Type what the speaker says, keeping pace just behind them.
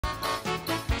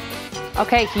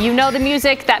Okay, you know the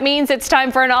music. That means it's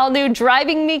time for an all-new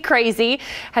Driving Me Crazy.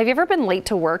 Have you ever been late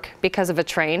to work because of a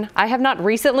train? I have not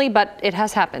recently, but it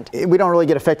has happened. We don't really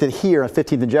get affected here on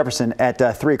 15th and Jefferson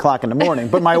at 3 o'clock in the morning,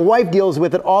 but my wife deals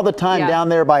with it all the time down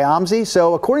there by OMSI.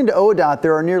 So according to ODOT,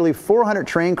 there are nearly 400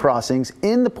 train crossings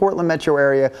in the Portland metro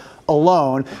area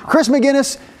alone. Chris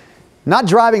McGinness, not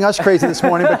driving us crazy this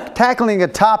morning, but tackling a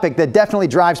topic that definitely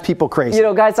drives people crazy. You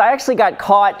know, guys, I actually got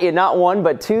caught in not one,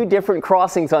 but two different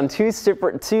crossings on two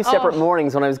separate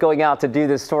mornings when I was going out to do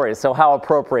this story. So how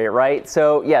appropriate, right?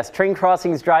 So yes, train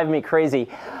crossings drive me crazy.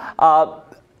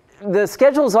 The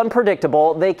schedule is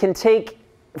unpredictable. They can take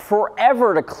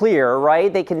forever to clear,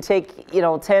 right? They can take,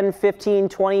 10, 15,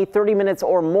 20, 30 minutes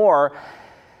or more.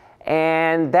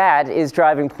 And that is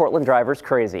driving Portland drivers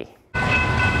crazy.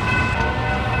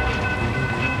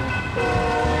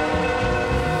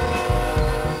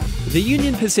 The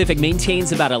Union Pacific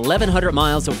maintains about 1,100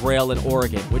 miles of rail in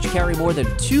Oregon, which carry more than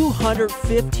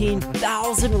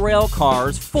 215,000 rail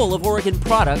cars full of Oregon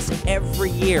products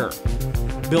every year.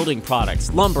 Building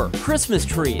products, lumber, Christmas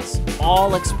trees,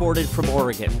 all exported from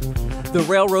Oregon. The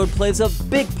railroad plays a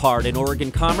big part in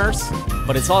Oregon commerce,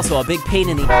 but it's also a big pain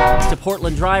in the ass to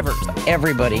Portland drivers.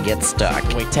 Everybody gets stuck.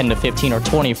 Wait 10 to 15 or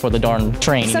 20 for the darn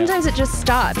train. Sometimes it just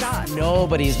stops.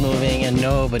 Nobody's moving and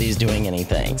nobody's doing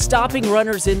anything. Stopping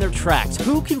runners in their tracks.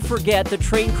 Who can forget the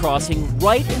train crossing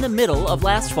right in the middle of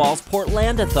last fall's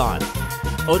Portlandathon?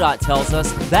 ODOT tells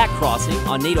us that crossing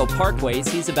on Nadeau Parkway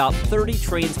sees about 30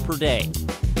 trains per day.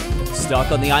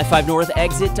 Stuck on the I-5 North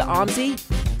exit to OMSI?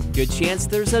 Good chance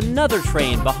there's another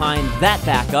train behind that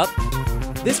backup.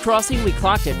 This crossing we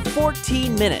clocked at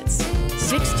 14 minutes.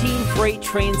 16 freight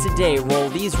trains a day roll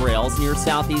these rails near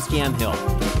Southeast Yamhill.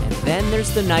 And then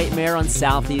there's the nightmare on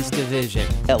Southeast Division.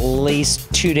 At least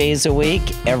 2 days a week,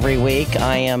 every week,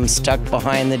 I am stuck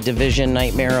behind the division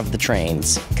nightmare of the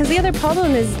trains. Because the other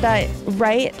problem is that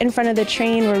right in front of the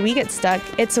train where we get stuck,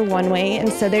 it's a one-way,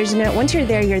 and so there's no, once you're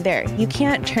there, you're there. You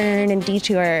can't turn and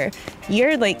detour.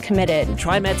 You're committed.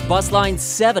 TriMet's bus line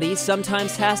 70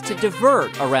 sometimes has to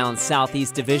divert around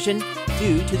Southeast Division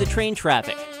due to the train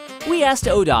traffic. We asked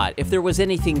ODOT if there was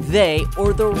anything they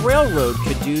or the railroad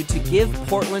could do to give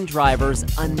Portland drivers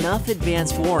enough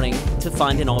advanced warning to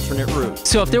find an alternate route.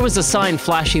 So if there was a sign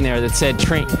flashing there that said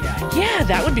train... Yeah,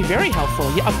 that would be very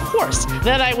helpful. Yeah, of course.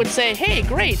 Then I would say, hey,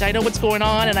 great, I know what's going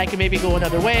on and I can maybe go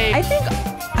another way. I think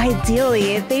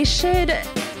ideally they should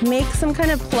make some kind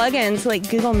of plugins like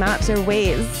Google Maps or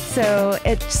Waze so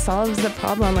it solves the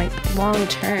problem long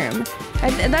term.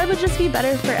 And that would just be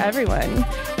better for everyone.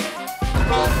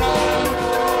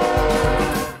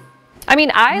 I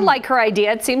mean, I like her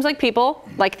idea. It seems like people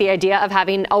like the idea of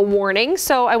having a warning.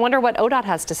 So I wonder what ODOT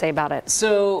has to say about it.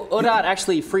 So ODOT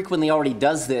actually frequently already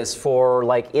does this for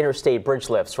interstate bridge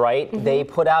lifts, right? Mm-hmm. They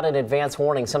put out an advance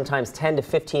warning, sometimes 10 to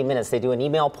 15 minutes. They do an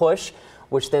email push,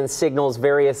 which then signals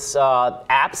various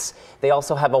apps. They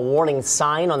also have a warning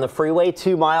sign on the freeway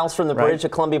 2 miles from the bridge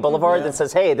at Columbia Boulevard that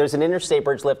says, hey, there's an interstate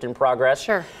bridge lift in progress.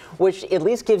 Sure. Which at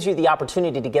least gives you the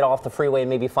opportunity to get off the freeway and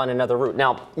maybe find another route.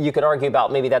 Now, you could argue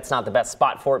about maybe that's not the best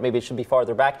spot for it. Maybe it should be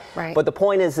farther back. Right. But the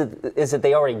point is that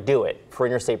they already do it for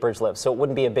interstate bridge lifts. So it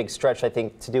wouldn't be a big stretch, I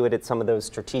think, to do it at some of those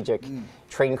strategic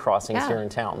train crossings here in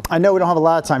town. I know we don't have a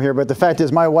lot of time here, but the fact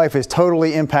is my wife is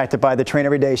totally impacted by the train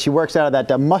every day. She works out of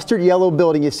that mustard yellow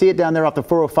building. You see it down there off the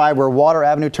 405 where Water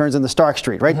Avenue turns into Stark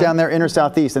Street, right down there, inner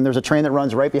southeast, and there's a train that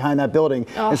runs right behind that building.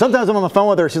 And sometimes I'm on the phone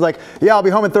with her. She's like, yeah, I'll be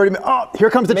home in 30 minutes. Oh, here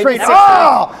comes the train.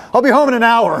 Oh, I'll be home in an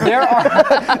hour.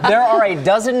 There are a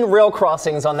dozen rail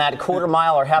crossings on that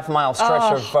quarter-mile or half-mile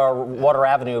stretch of Water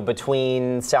Avenue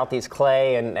between Southeast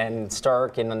Clay and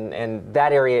Stark, and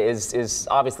that area is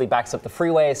obviously backs up the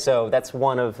freeway, so that's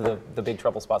one of the big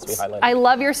trouble spots we highlighted. I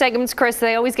love your segments, Chris.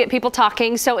 They always get people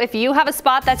talking. So if you have a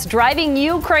spot that's driving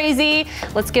you crazy,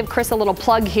 let's give Chris a little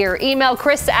plug here. Email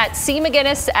Chris at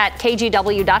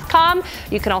cmcginnis@kgw.com.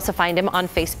 You can also find him on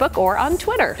Facebook or on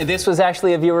Twitter. This was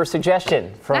actually a viewer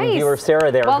suggestion from viewer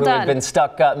Sarah there, who had been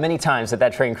stuck many times at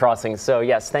that train crossing. So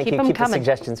yes, thank you. Keep the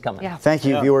suggestions coming. Thank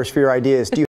you, viewers, for your ideas.